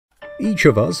Each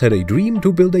of us had a dream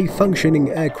to build a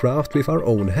functioning aircraft with our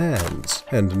own hands,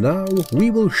 and now we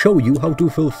will show you how to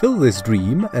fulfill this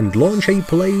dream and launch a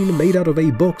plane made out of a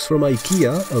box from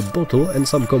IKEA, a bottle and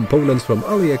some components from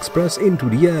AliExpress into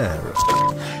the air.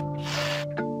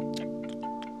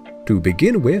 To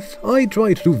begin with, I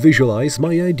tried to visualize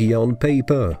my idea on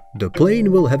paper. The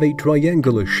plane will have a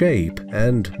triangular shape,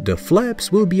 and the flaps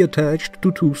will be attached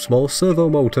to two small servo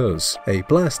motors. A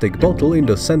plastic bottle in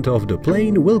the center of the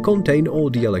plane will contain all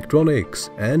the electronics,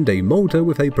 and a motor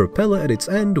with a propeller at its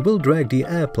end will drag the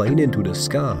airplane into the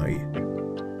sky.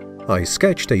 I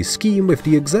sketched a scheme with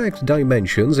the exact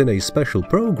dimensions in a special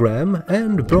program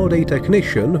and brought a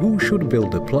technician who should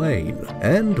build the plane.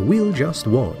 And we'll just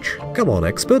watch. Come on,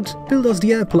 expert, build us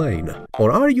the airplane.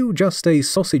 Or are you just a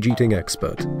sausage-eating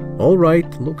expert?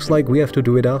 Alright, looks like we have to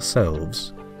do it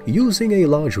ourselves. Using a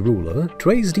large ruler,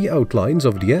 trace the outlines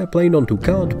of the airplane onto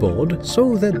cardboard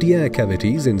so that the air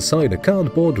cavities inside the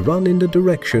cardboard run in the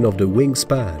direction of the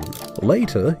wingspan.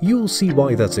 Later, you'll see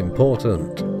why that's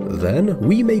important. Then,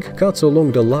 we make cuts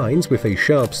along the lines with a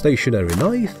sharp stationary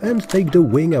knife and take the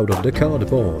wing out of the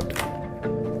cardboard.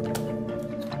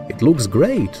 It looks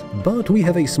great, but we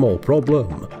have a small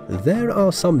problem. There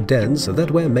are some dents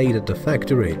that were made at the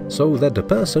factory, so that the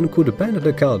person could bend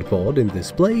the cardboard in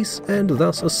this place and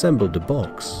thus assemble the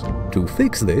box. To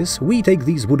fix this, we take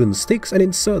these wooden sticks and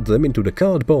insert them into the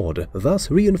cardboard, thus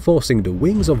reinforcing the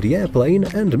wings of the airplane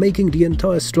and making the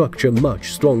entire structure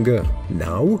much stronger.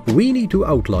 Now, we need to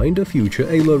outline the future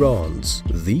ailerons.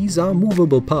 These are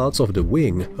movable parts of the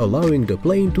wing, allowing the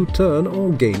plane to turn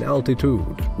or gain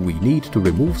altitude. We need to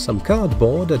remove some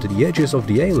cardboard at the edges of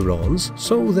the ailerons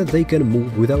so that they can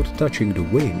move without touching the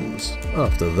wings.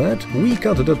 After that, we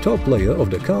cut the top layer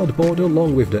of the cardboard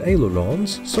along with the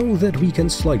ailerons so that we can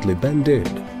slightly bend it.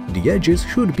 The edges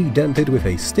should be dented with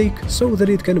a stick so that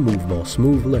it can move more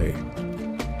smoothly.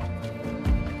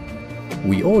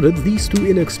 We ordered these two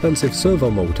inexpensive servo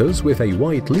motors with a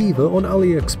white lever on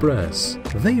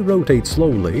AliExpress. They rotate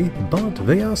slowly, but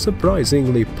they are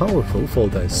surprisingly powerful for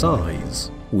their size.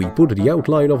 We put the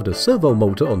outline of the servo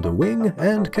motor on the wing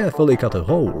and carefully cut a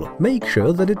hole. Make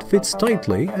sure that it fits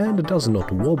tightly and does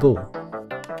not wobble.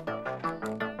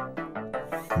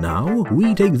 Now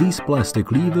we take these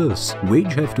plastic levers,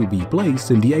 which have to be placed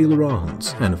in the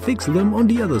ailerons, and fix them on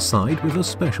the other side with a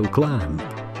special clamp.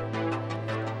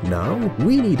 Now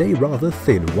we need a rather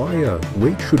thin wire,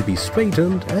 which should be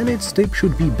straightened and its tip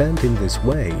should be bent in this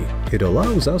way. It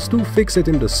allows us to fix it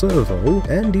in the servo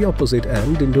and the opposite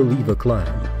end in the lever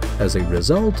clamp. As a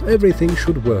result, everything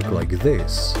should work like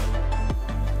this.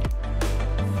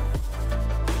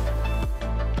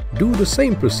 Do the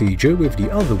same procedure with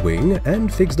the other wing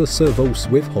and fix the servos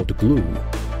with hot glue.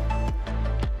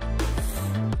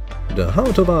 The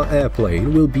heart of our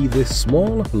airplane will be this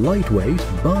small, lightweight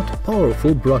but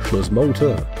powerful brushless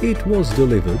motor. It was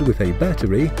delivered with a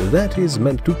battery that is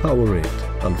meant to power it.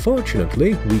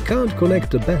 Unfortunately, we can't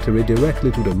connect the battery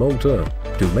directly to the motor.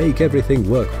 To make everything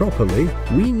work properly,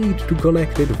 we need to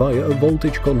connect it via a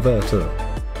voltage converter.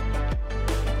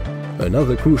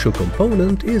 Another crucial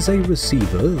component is a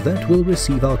receiver that will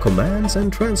receive our commands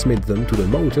and transmit them to the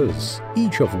motors,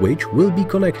 each of which will be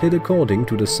connected according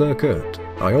to the circuit.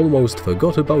 I almost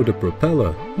forgot about the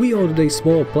propeller. We ordered a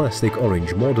small plastic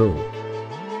orange model.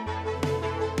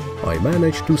 I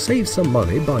managed to save some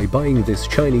money by buying this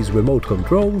Chinese remote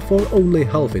control for only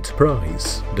half its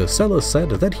price. The seller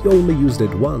said that he only used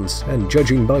it once, and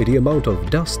judging by the amount of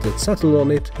dust that settled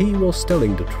on it, he was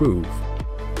telling the truth.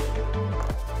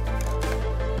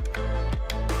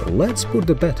 Let's put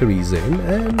the batteries in,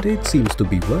 and it seems to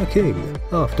be working.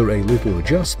 After a little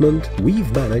adjustment,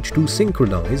 we've managed to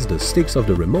synchronize the sticks of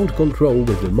the remote control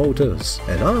with the motors,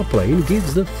 and our plane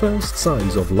gives the first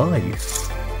signs of life.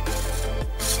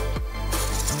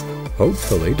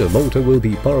 Hopefully the motor will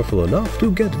be powerful enough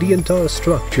to get the entire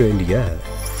structure in the air.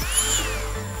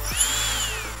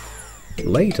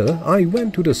 Later, I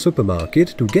went to the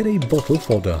supermarket to get a bottle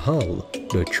for the hull.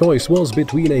 The choice was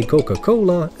between a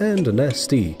Coca-Cola and a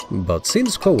Nestea, but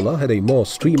since Cola had a more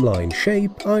streamlined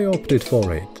shape, I opted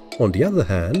for it. On the other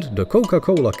hand, the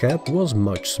Coca-Cola cap was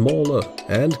much smaller,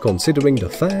 and considering the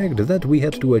fact that we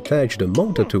had to attach the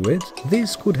motor to it,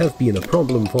 this could have been a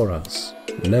problem for us.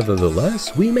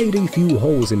 Nevertheless, we made a few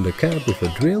holes in the cap with a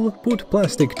drill, put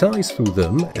plastic ties through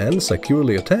them, and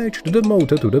securely attached the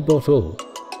motor to the bottle.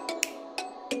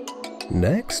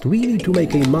 Next, we need to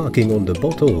make a marking on the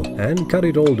bottle and cut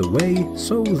it all the way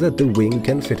so that the wing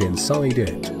can fit inside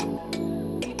it.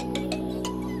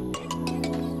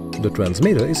 The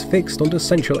transmitter is fixed on the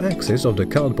central axis of the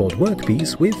cardboard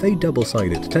workpiece with a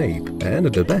double-sided tape, and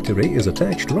the battery is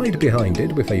attached right behind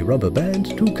it with a rubber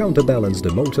band to counterbalance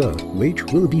the motor, which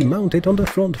will be mounted on the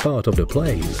front part of the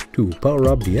plane. To power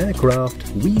up the aircraft,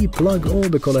 we plug all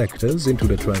the connectors into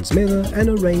the transmitter and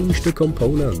arrange the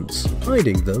components,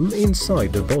 hiding them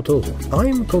inside the bottle.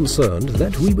 I'm concerned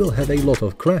that we will have a lot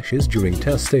of crashes during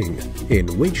testing, in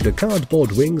which the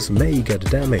cardboard wings may get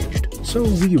damaged, so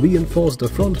we reinforce the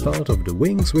front part of the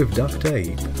wings with duct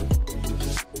tape.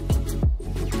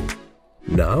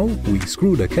 Now, we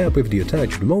screw the cap with the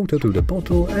attached motor to the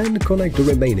bottle and connect the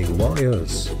remaining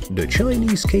wires. The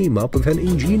Chinese came up with an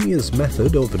ingenious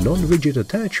method of non-rigid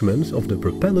attachment of the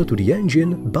propeller to the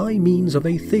engine by means of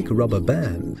a thick rubber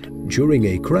band. During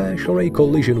a crash or a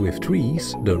collision with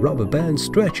trees, the rubber band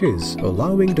stretches,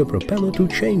 allowing the propeller to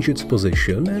change its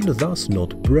position and thus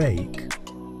not break.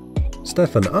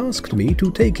 Stefan asked me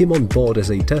to take him on board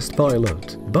as a test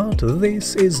pilot, but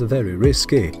this is very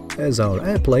risky, as our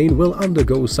airplane will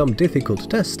undergo some difficult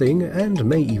testing and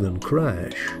may even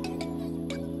crash.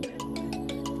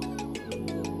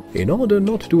 In order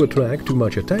not to attract too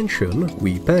much attention,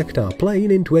 we packed our plane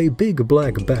into a big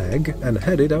black bag and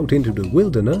headed out into the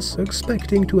wilderness,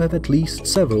 expecting to have at least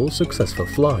several successful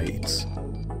flights.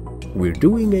 We're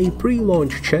doing a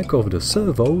pre-launch check of the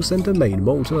servos and the main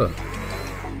motor.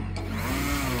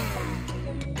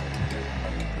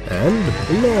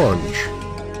 And launch!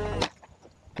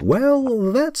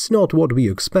 Well, that's not what we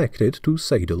expected, to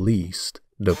say the least.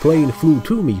 The plane flew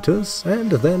 2 meters, and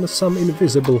then some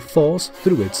invisible force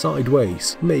threw it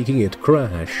sideways, making it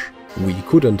crash. We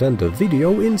couldn't end the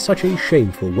video in such a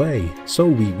shameful way, so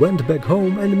we went back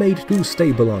home and made 2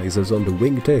 stabilizers on the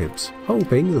wingtips,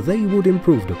 hoping they would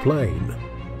improve the plane.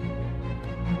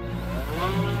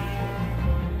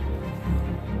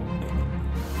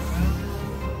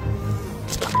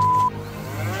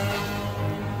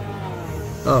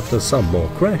 After some more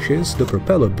crashes, the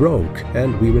propeller broke,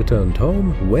 and we returned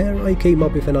home, where I came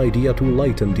up with an idea to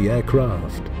lighten the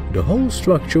aircraft. The whole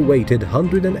structure weighed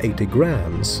 180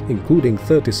 grams, including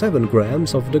 37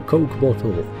 grams of the Coke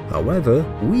bottle. However,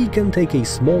 we can take a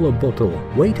smaller bottle,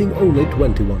 weighing only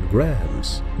 21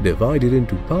 grams, divide it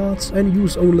into parts and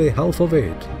use only half of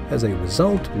it. As a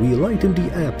result, we lightened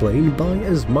the airplane by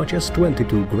as much as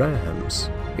 22 grams.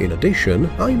 In addition,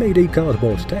 I made a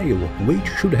cardboard tail, which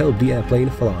should help the airplane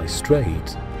fly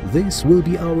straight. This will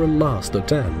be our last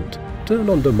attempt. Turn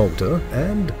on the motor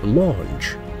and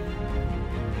launch.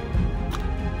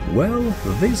 Well,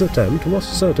 this attempt was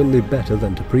certainly better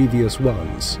than the previous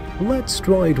ones. Let's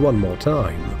try it one more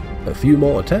time. A few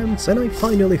more attempts and I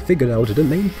finally figured out the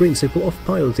main principle of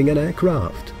piloting an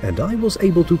aircraft, and I was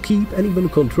able to keep and even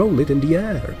control it in the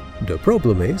air. The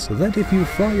problem is that if you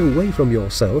fly away from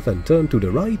yourself and turn to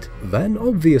the right, then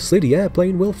obviously the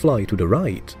airplane will fly to the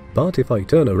right. But if I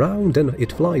turn around and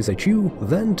it flies at you,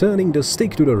 then turning the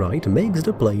stick to the right makes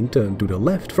the plane turn to the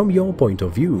left from your point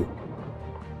of view.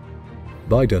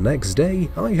 By the next day,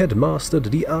 I had mastered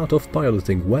the art of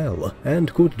piloting well,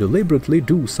 and could deliberately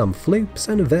do some flips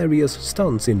and various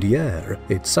stunts in the air.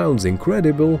 It sounds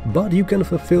incredible, but you can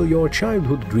fulfill your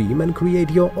childhood dream and create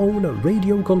your own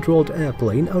radio-controlled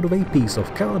airplane out of a piece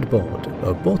of cardboard,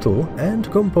 a bottle, and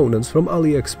components from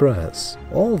AliExpress.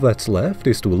 All that's left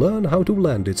is to learn how to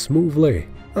land it smoothly.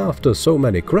 After so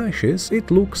many crashes,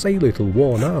 it looks a little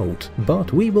worn out,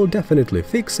 but we will definitely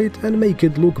fix it and make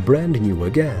it look brand new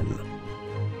again.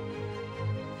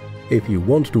 If you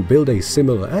want to build a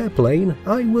similar airplane,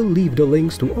 I will leave the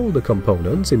links to all the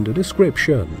components in the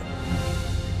description.